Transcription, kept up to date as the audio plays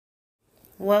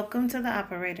Welcome to the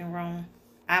operating room.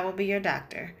 I will be your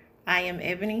doctor. I am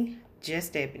Ebony,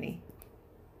 just Ebony.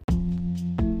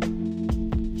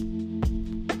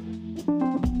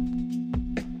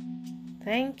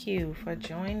 Thank you for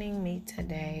joining me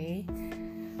today.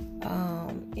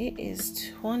 It is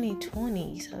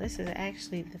 2020, so this is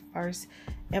actually the first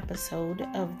episode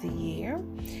of the year.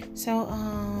 So,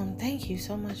 thank you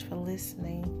so much for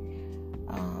listening.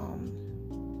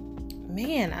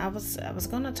 I was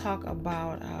gonna talk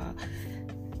about,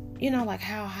 like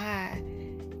how high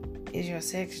is your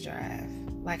sex drive?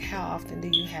 Like how often do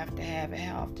you have to have it?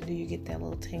 How often do you get that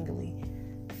little tingly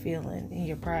feeling in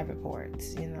your private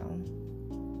parts? And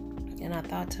I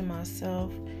thought to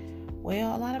myself,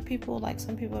 well, a lot of people, like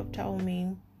some people have told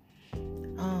me,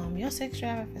 your sex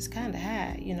drive is kind of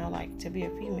high, like to be a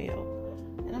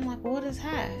female. And I'm like, well, what is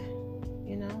high?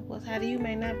 What's high to you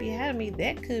may not be high to me.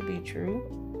 That could be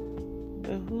true.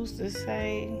 But who's to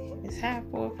say it's high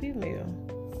for a female?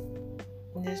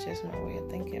 And that's just my way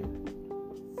of thinking.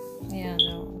 Yeah, I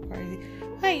know, I'm crazy.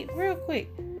 Wait, real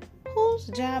quick. Whose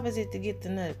job is it to get the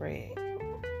nut rag?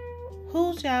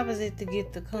 Whose job is it to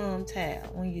get the cum towel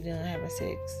when you're done having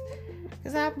sex?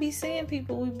 Because I be seeing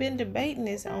people, we've been debating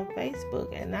this on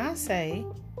Facebook, and I say,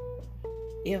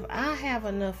 if I have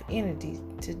enough energy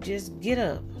to just get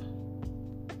up,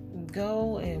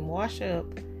 go and wash up,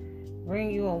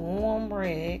 bring you a warm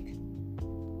rag,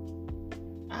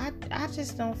 I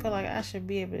just don't feel like I should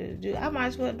be able to do. I might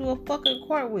as well do a fucking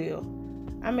cartwheel.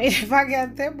 I mean, if I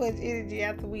got that much energy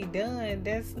after we done,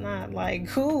 that's not like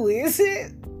cool, is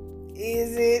it?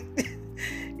 Is it?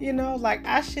 Like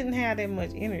I shouldn't have that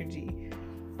much energy.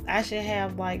 I should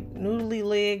have like noodly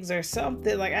legs or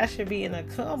something. Like I should be in a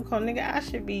cum cone, nigga. I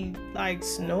should be like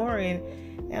snoring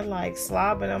and like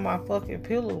slobbing on my fucking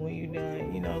pillow when you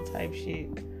done, type shit.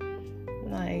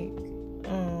 Like,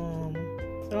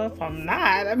 so if I'm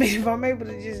not, if I'm able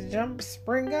to just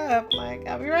spring up, like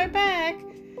I'll be right back.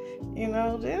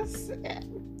 This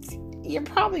you're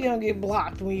probably gonna get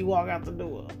blocked when you walk out the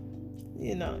door.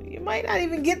 You might not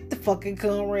even get the fucking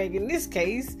cum rag in this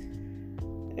case.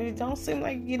 It don't seem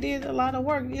like you did a lot of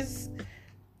work. Just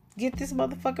get this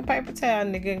motherfucking paper towel,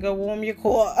 nigga, and go warm your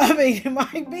core. It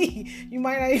might be. You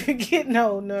might not even get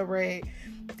no nut rag.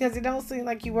 Because it don't seem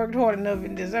like you worked hard enough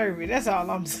and deserve it. That's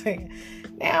all I'm saying.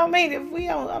 Now,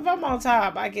 if I'm on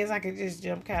top, I guess I could just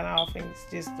jump kind of off and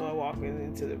just start walking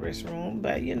into the restroom.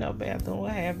 But, bathroom,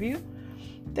 what have you.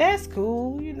 That's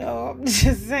cool. I'm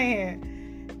just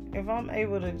saying. If I'm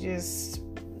able to just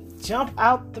jump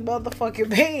out the motherfucking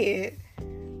bed,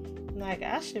 like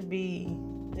I should be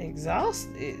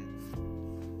exhausted.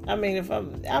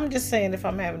 I'm just saying if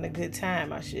I'm having a good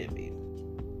time, I should be.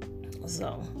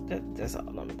 So that's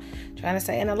all I'm trying to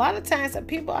say. And a lot of times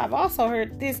I've also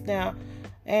heard this now,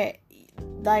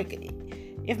 like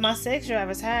if my sex drive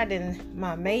is higher than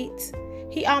my mate's,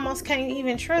 he almost can't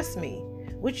even trust me,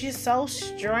 which is so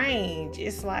strange.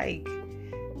 It's like,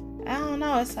 I don't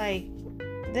know. It's like,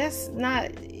 that's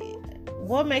not,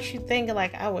 what makes you think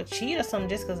like I would cheat or something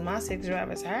just because my sex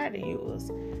drive is higher than yours?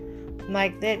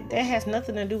 Like that has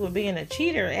nothing to do with being a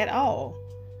cheater at all.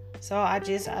 So I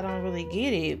don't really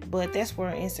get it. But that's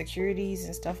where insecurities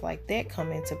and stuff like that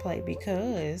come into play,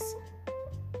 because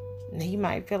he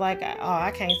might feel like, oh, I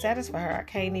can't satisfy her. I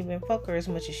can't even fuck her as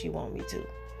much as she want me to.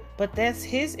 But that's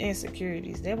his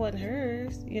insecurities. That wasn't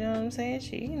hers. You know what I'm saying?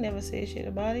 She never said shit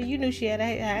about it. You knew she had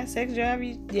a high sex drive.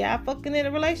 Yeah, fucking in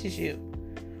a relationship.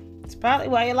 It's probably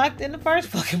why you liked it in the first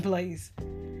fucking place.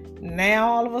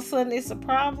 Now all of a sudden it's a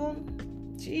problem.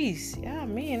 Jeez, yeah,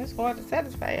 man, it's hard to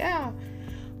satisfy y'all.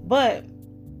 But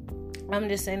I'm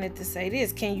just saying it to say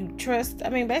this. Can you trust,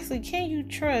 can you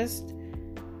trust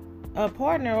a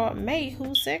partner or a mate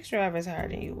whose sex drive is higher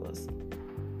than yours?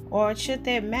 Or should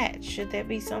that match? Should that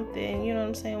be something, you know what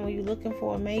I'm saying, when you're looking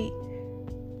for a mate?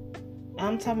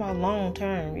 I'm talking about long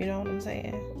term, you know what I'm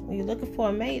saying? When you're looking for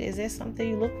a mate, is that something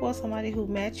you look for? Somebody who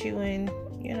match you in,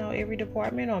 every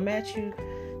department, or match you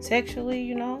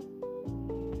sexually, I don't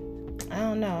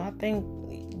know. I think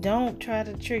don't try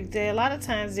to trick. A lot of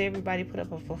times everybody put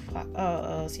up a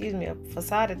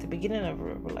facade at the beginning of a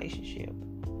relationship.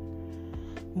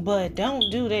 But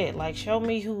don't do that. Like, show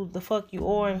me who the fuck you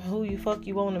are and who you fuck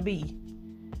you want to be.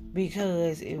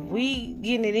 Because if we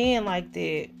getting it in like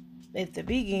that at the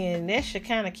beginning, that should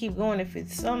kind of keep going. If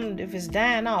it's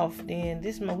dying off, then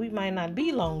we might not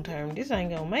be long term. This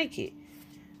ain't gonna make it.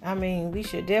 We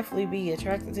should definitely be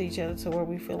attracted to each other to where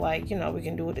we feel like, we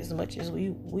can do it as much as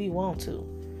we want to.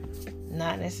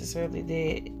 Not necessarily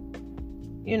that,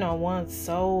 one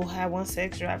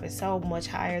sex drive is so much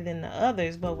higher than the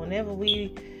others. But whenever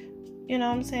we you know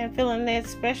what I'm saying, feeling that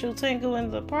special tingle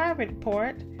in the private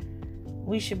part,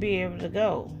 we should be able to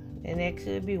go. And that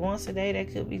could be once a day,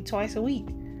 that could be twice a week.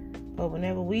 But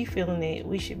whenever we feeling it,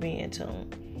 we should be in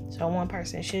tune. So one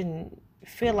person shouldn't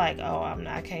feel like, oh,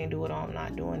 I can't do it, or I'm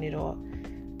not doing it, or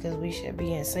because we should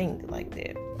be in sync like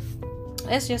that.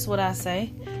 That's just what I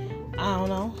say. I don't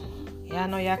know. Y'all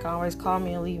know y'all can always call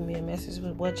me and leave me a message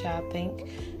with what y'all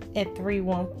think at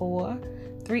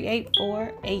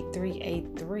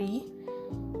 314-384-8383.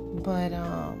 But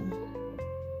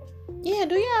yeah,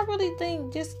 do y'all really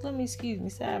think, just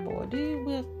sidebar, do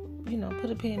you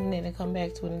put a pin in it and come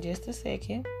back to it in just a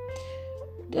second.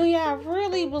 Do y'all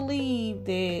really believe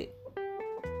that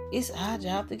it's our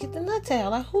job to get the nut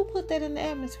towel? Like, who put that in the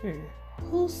atmosphere?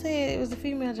 Who said it was the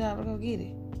female job to go get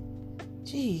it?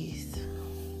 Jeez.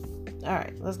 All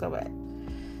right, let's go back.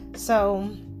 So,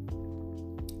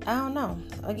 I don't know.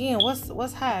 Again,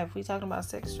 what's high if we talking about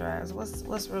sex drives?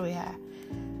 What's really high?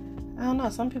 I don't know.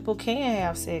 Some people can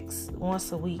have sex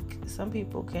once a week. Some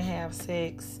people can have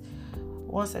sex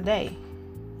once a day.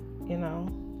 You know,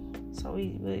 so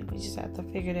we just have to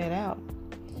figure that out.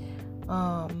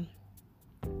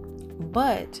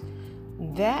 But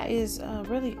that is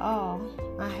really all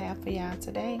I have for y'all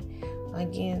today.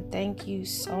 Again, thank you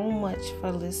so much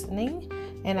for listening,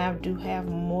 and I do have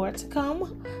more to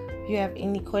come. If you have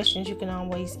any questions, you can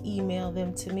always email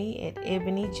them to me at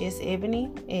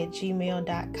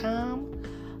ebonyjustebony@gmail.com.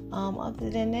 Other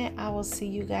than that, I will see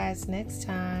you guys next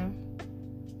time.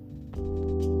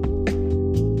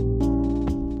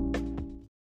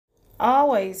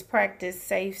 Always practice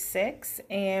safe sex,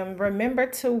 and remember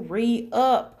to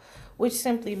re-up, which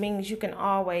simply means you can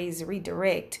always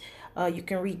redirect, you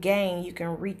can regain, you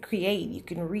can recreate, you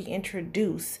can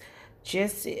reintroduce.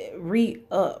 Just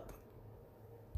re-up.